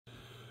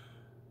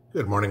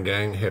Good morning,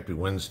 gang. Happy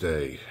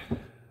Wednesday.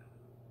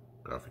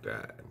 Coffee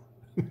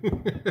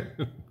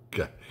time.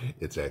 God,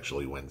 it's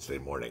actually Wednesday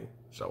morning,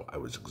 so I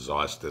was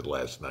exhausted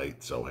last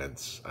night, so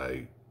hence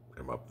I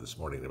am up this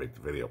morning to make the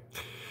video.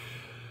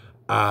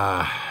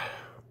 A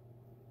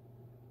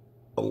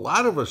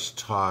lot of us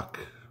talk,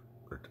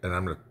 and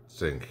I'm not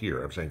saying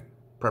here, I'm saying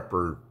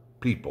prepper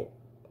people,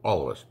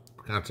 all of us,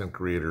 content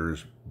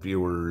creators,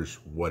 viewers,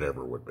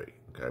 whatever it would be,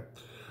 okay?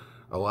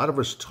 A lot of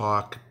us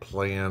talk,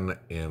 plan,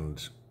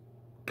 and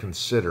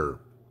consider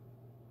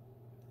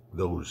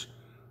those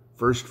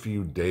first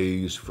few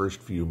days,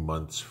 first few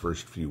months,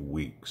 first few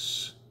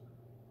weeks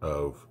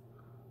of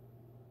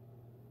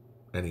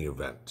any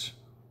event.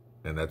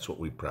 And that's what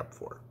we prep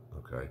for,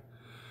 okay?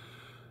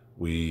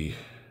 We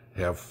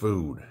have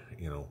food,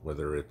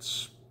 whether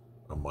it's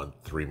a month,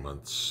 3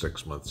 months,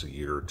 6 months, a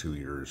year, 2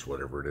 years,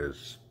 whatever it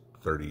is,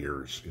 30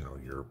 years,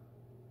 your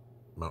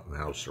mountain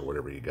house or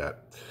whatever you got.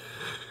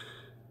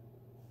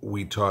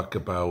 We talk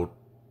about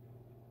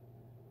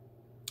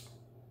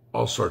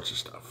all sorts of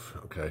stuff,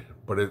 okay?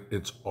 But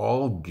it's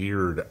all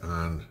geared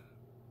on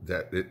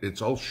that.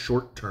 It's all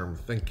short-term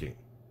thinking.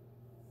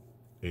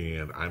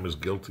 And I'm as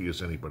guilty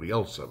as anybody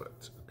else of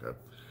it, okay?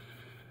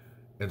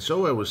 And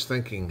so I was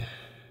thinking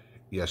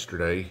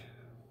yesterday,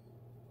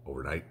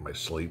 overnight in my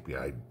sleep,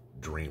 yeah, I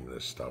dream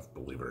this stuff,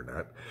 believe it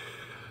or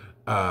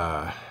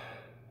not.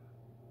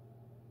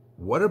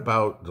 What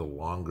about the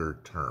longer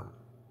term,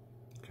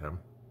 okay?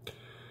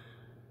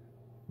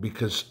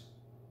 Because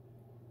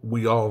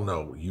we all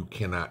know you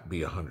cannot be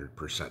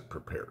 100%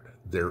 prepared.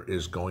 There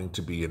is going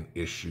to be an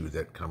issue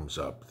that comes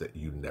up that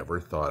you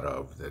never thought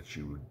of, that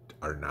you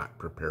are not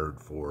prepared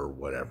for,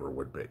 whatever it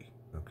would be,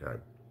 okay?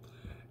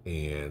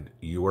 And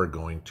you are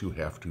going to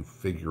have to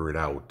figure it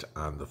out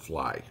on the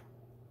fly.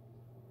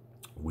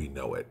 We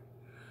know it.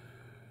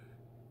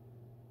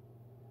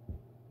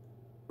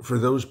 For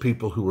those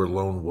people who are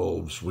lone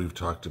wolves, we've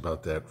talked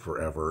about that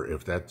forever.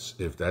 If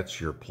that's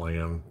your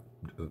plan,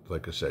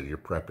 like I said, your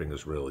prepping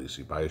is real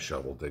easy. Buy a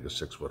shovel, dig a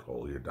 6-foot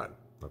hole, you're done.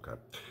 Okay.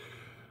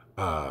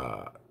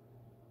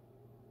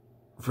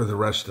 For the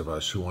rest of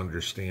us who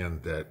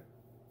understand that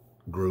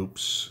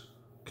groups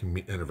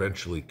and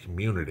eventually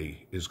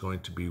community is going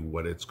to be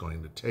what it's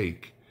going to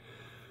take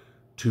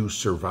to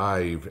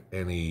survive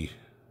any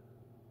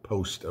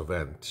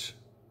post-event,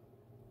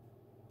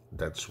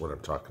 that's what I'm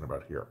talking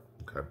about here.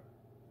 Okay.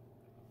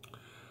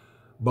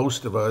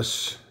 Most of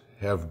us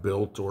have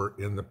built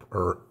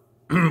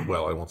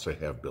well, I won't say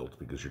have built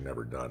because you're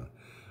never done,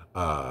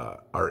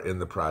 are in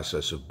the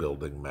process of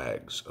building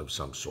mags of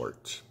some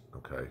sort,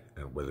 okay?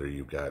 And whether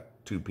you've got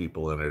 2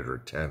 people in it or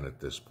 10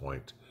 at this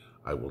point,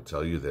 I will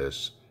tell you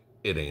this,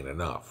 it ain't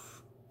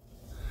enough.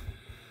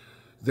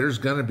 There's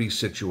going to be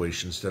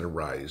situations that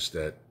arise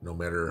that no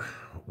matter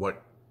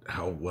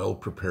how well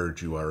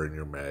prepared you are in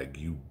your mag,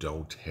 you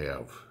don't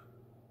have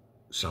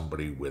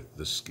somebody with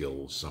the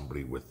skills,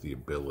 somebody with the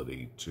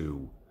ability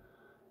to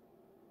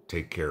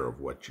take care of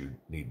what you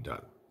need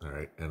done, all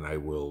right? And I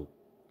will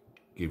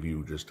give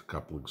you just a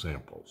couple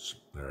examples,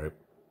 all right?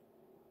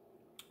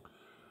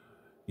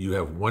 You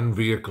have one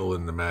vehicle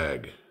in the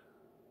mag,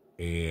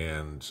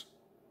 and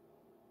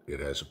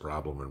it has a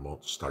problem and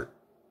won't start.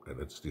 And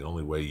it's the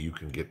only way you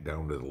can get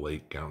down to the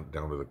lake, down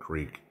to the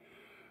creek,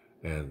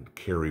 and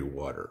carry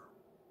water.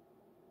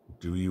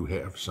 Do you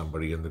have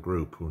somebody in the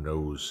group who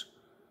knows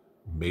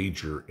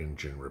major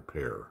engine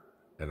repair?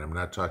 And I'm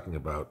not talking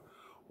about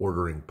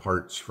ordering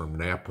parts from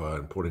Napa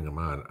and putting them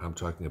on. I'm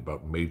talking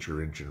about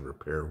major engine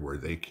repair where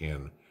they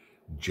can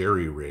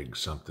jerry-rig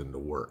something to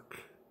work.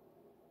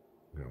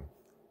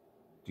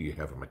 Do you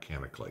have a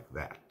mechanic like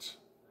that?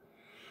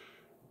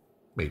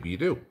 Maybe you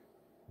do.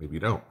 Maybe you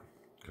don't.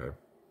 Okay.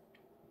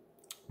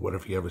 What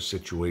if you have a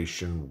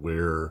situation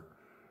where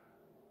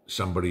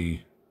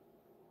somebody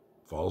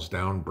falls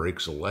down,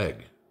 breaks a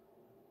leg?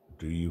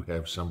 Do you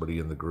have somebody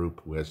in the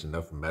group who has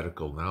enough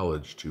medical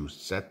knowledge to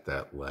set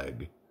that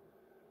leg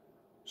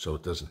so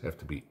it doesn't have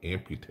to be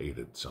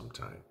amputated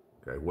sometime?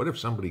 Okay. What if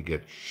somebody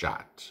gets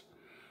shot?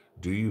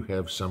 Do you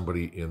have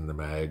somebody in the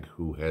mag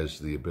who has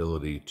the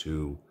ability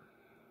to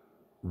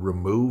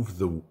remove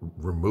the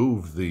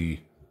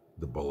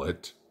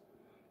bullet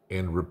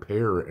and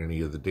repair any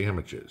of the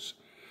damages?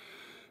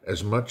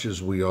 As much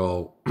as we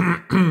all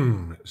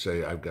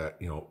say, I've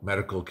got,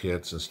 medical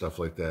kits and stuff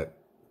like that,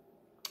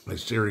 I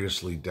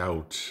seriously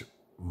doubt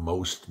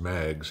most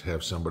mags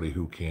have somebody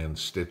who can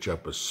stitch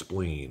up a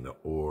spleen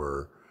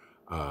or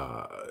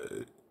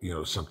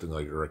something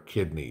like, or a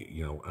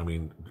kidney,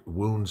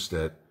 wounds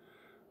that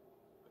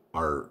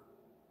are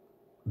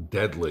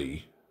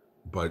deadly,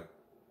 but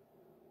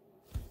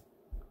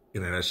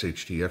in an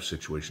SHTF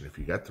situation, if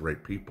you got the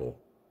right people,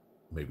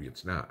 maybe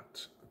it's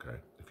not, okay?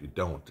 If you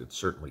don't, it's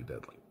certainly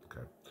deadly,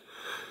 okay?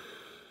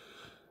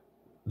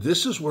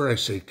 This is where I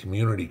say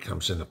community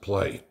comes into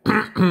play.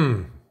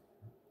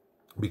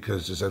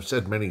 Because, as I've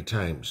said many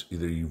times,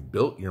 either you've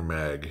built your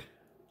mag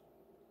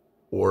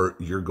or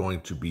you're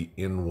going to be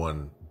in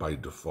one by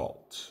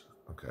default,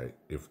 okay?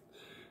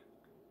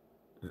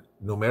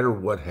 no matter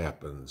what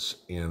happens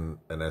in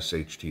an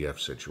SHTF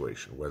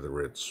situation,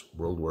 whether it's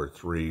World War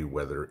III,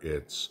 whether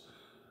it's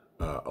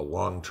a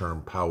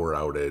long-term power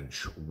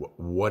outage,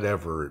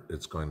 whatever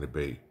it's going to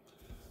be,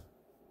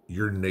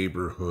 your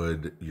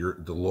neighborhood,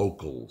 the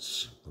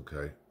locals,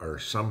 okay, are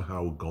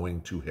somehow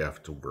going to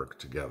have to work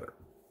together.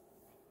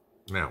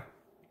 Now,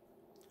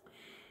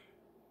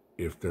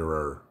 if there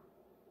are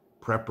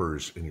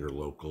preppers in your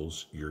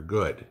locals, you're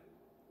good.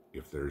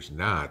 If there's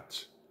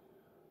not,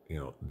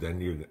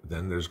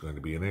 then there's going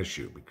to be an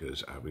issue,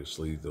 because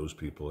obviously those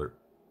people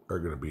are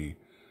going to be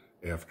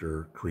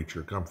after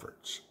creature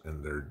comforts,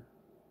 and they're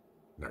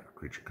not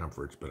creature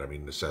comforts, but I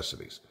mean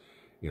necessities.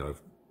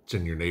 If it's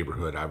in your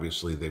neighborhood,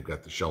 obviously they've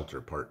got the shelter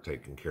part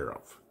taken care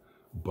of,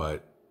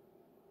 but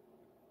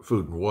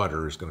food and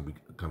water is going to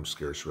become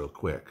scarce real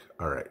quick.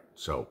 All right,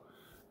 so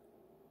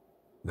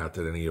not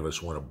that any of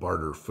us want to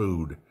barter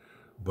food,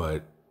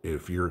 but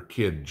if your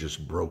kid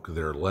just broke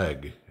their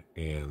leg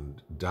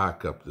and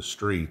Doc up the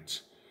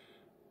street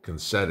can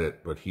set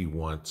it, but he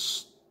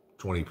wants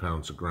 20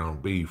 pounds of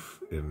ground beef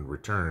in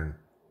return,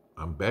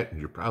 I'm betting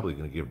you're probably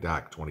going to give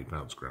Doc 20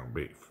 pounds of ground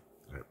beef.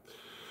 Right?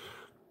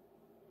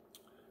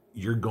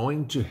 You're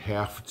going to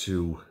have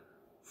to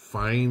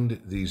find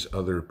these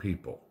other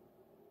people,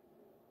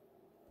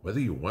 whether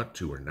you want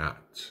to or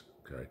not,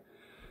 okay?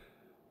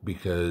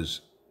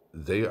 Because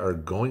they are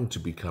going to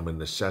become a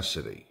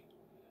necessity.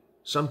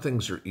 Some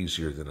things are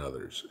easier than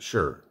others.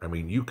 Sure, I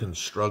mean, you can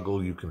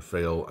struggle, you can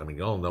fail. I mean,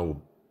 y'all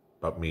know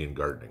about me in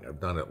gardening. I've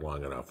done it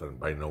long enough, and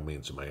by no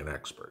means am I an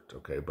expert,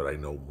 okay? But I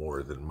know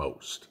more than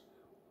most,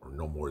 or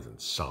no more than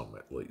some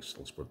at least,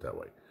 let's put it that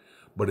way.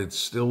 But it's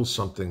still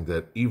something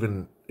that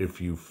even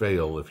if you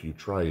fail, if you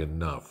try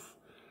enough,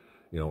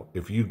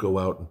 if you go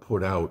out and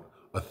put out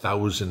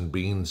 1,000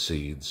 bean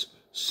seeds,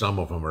 some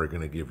of them are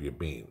going to give you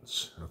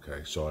beans,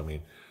 okay? So, I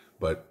mean,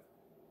 but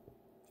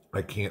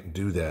I can't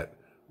do that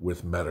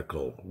with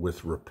medical,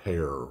 with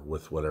repair,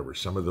 with whatever.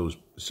 Some of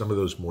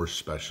those more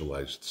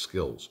specialized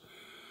skills.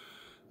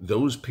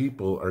 Those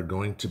people are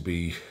going to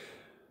be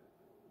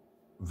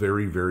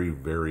very, very,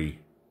 very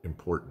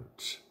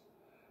important.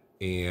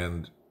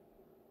 And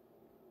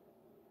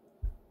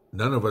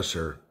none of us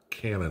are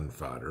cannon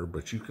fodder,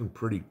 but you can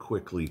pretty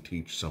quickly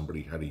teach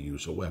somebody how to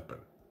use a weapon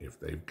if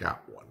they've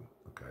got one,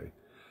 okay?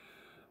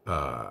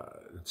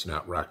 It's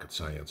not rocket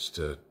science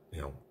to,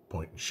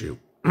 point and shoot.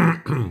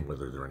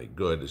 Whether they're any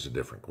good is a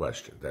different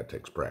question. That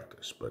takes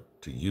practice. But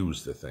to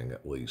use the thing,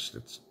 at least,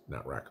 it's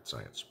not rocket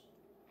science.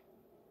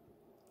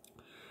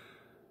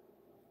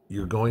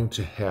 You're going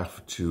to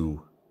have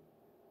to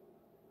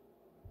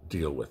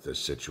deal with this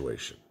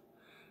situation.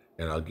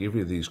 And I'll give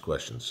you these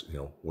questions.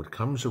 What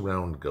comes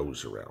around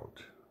goes around.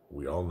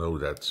 We all know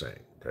that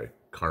saying, okay?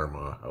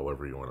 Karma,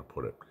 however you want to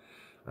put it.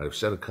 I've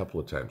said a couple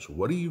of times,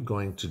 what are you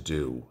going to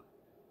do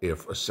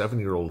if a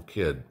 7-year-old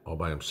kid all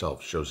by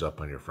himself shows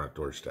up on your front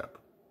doorstep?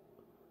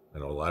 I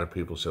know a lot of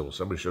people say, well,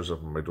 somebody shows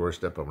up on my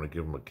doorstep, I'm going to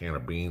give them a can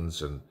of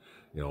beans and,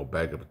 a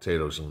bag of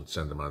potatoes and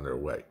send them on their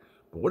way.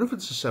 But what if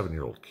it's a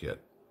 7-year-old kid?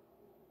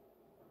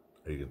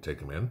 Are you going to take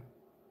them in?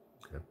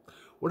 Okay.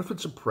 What if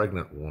it's a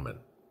pregnant woman?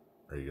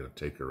 Are you going to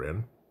take her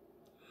in?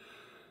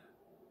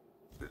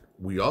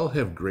 We all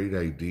have great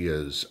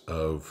ideas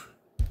of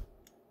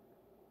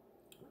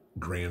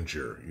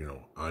grandeur.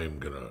 I'm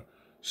going to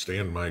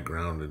stand my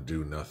ground and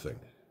do nothing.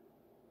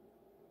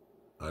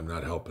 I'm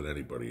not helping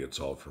anybody. It's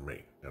all for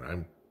me. And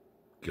I'm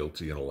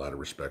guilty in a lot of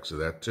respects of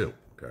that too,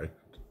 okay?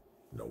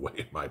 No way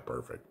am I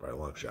perfect by a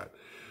long shot.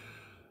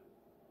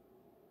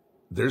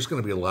 There's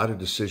going to be a lot of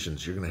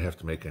decisions you're going to have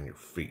to make on your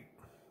feet,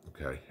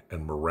 okay?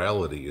 And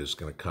morality is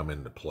going to come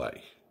into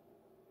play.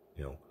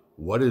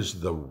 What is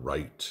the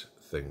right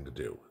thing to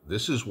do?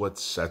 This is what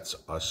sets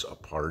us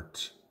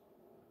apart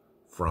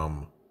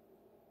from,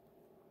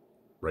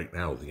 right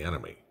now, the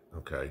enemy,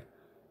 okay?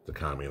 The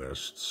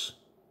communists,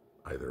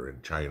 either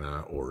in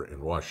China or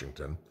in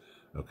Washington,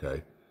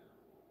 okay?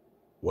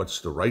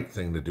 What's the right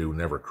thing to do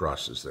never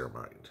crosses their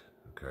mind,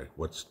 okay?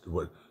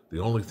 The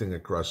only thing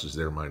that crosses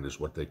their mind is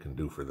what they can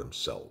do for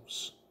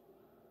themselves.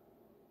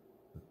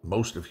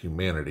 Most of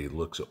humanity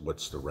looks at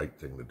what's the right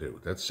thing to do.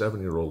 That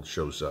 7-year-old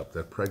shows up,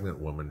 that pregnant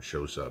woman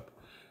shows up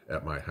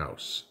at my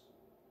house.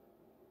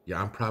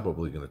 Yeah, I'm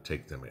probably going to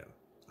take them in.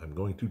 I'm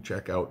going to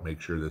check out, make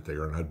sure that they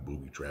are not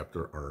booby-trapped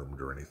or armed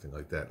or anything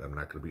like that. I'm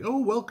not going to be,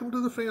 oh, welcome to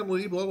the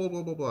family, blah, blah,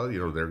 blah, blah, blah.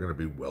 They're going to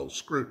be well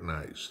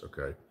scrutinized,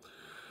 okay?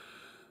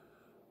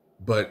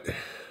 But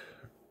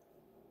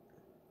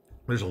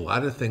there's a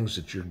lot of things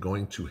that you're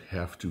going to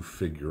have to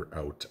figure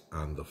out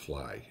on the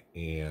fly.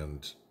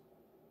 And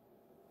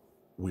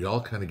we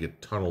all kind of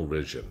get tunnel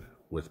vision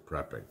with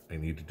prepping. I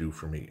need to do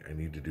for me. I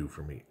need to do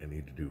for me. I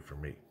need to do for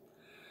me.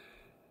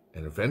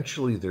 And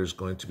eventually there's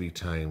going to be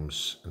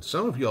times, and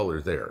some of y'all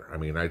are there. I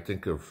mean, I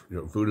think of,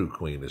 Voodoo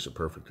Queen is a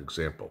perfect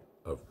example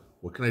of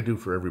what can I do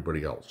for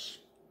everybody else?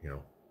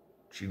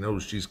 She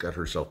knows she's got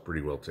herself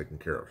pretty well taken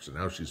care of. So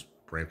now she's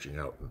branching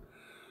out and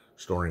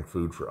storing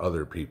food for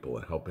other people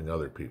and helping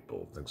other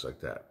people, things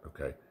like that,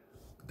 okay?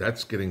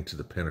 That's getting to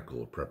the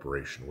pinnacle of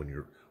preparation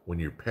when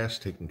you're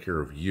past taking care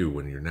of you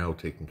and you're now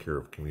taking care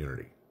of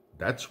community.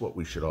 That's what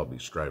we should all be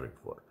striving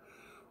for.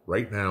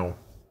 Right now,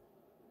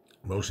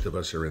 most of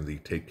us are in the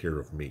take care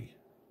of me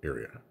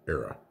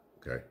era,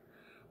 okay?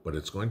 But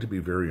it's going to be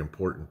very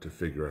important to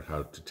figure out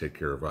how to take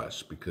care of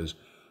us, because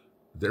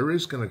there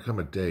is going to come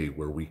a day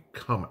where we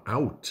come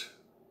out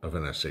of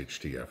an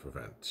SHTF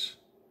event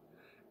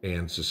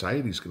and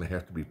society's going to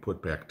have to be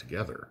put back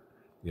together.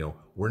 You know,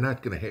 we're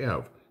not going to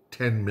have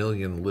 10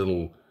 million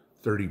little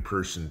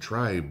 30-person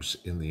tribes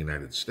in the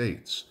United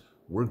States.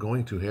 We're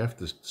going to have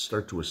to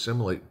start to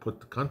assimilate and put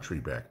the country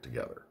back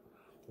together,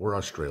 or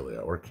Australia,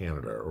 or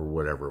Canada, or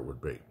whatever it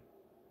would be.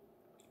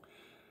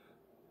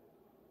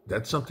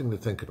 That's something to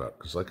think about,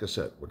 because like I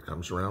said, what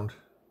comes around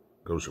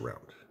goes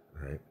around,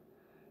 all right?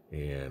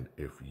 And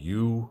if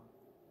you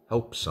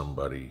help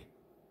somebody,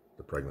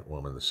 the pregnant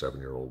woman, the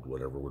 7-year-old,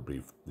 whatever it would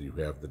be, you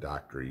have the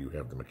doctor, you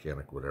have the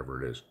mechanic,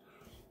 whatever it is,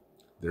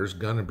 there's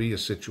going to be a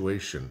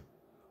situation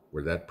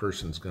where that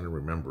person's going to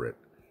remember it,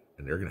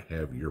 and they're going to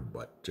have your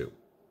butt too.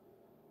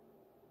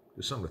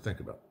 Just something to think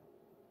about.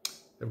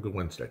 Have a good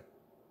Wednesday.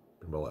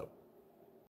 Pinball out.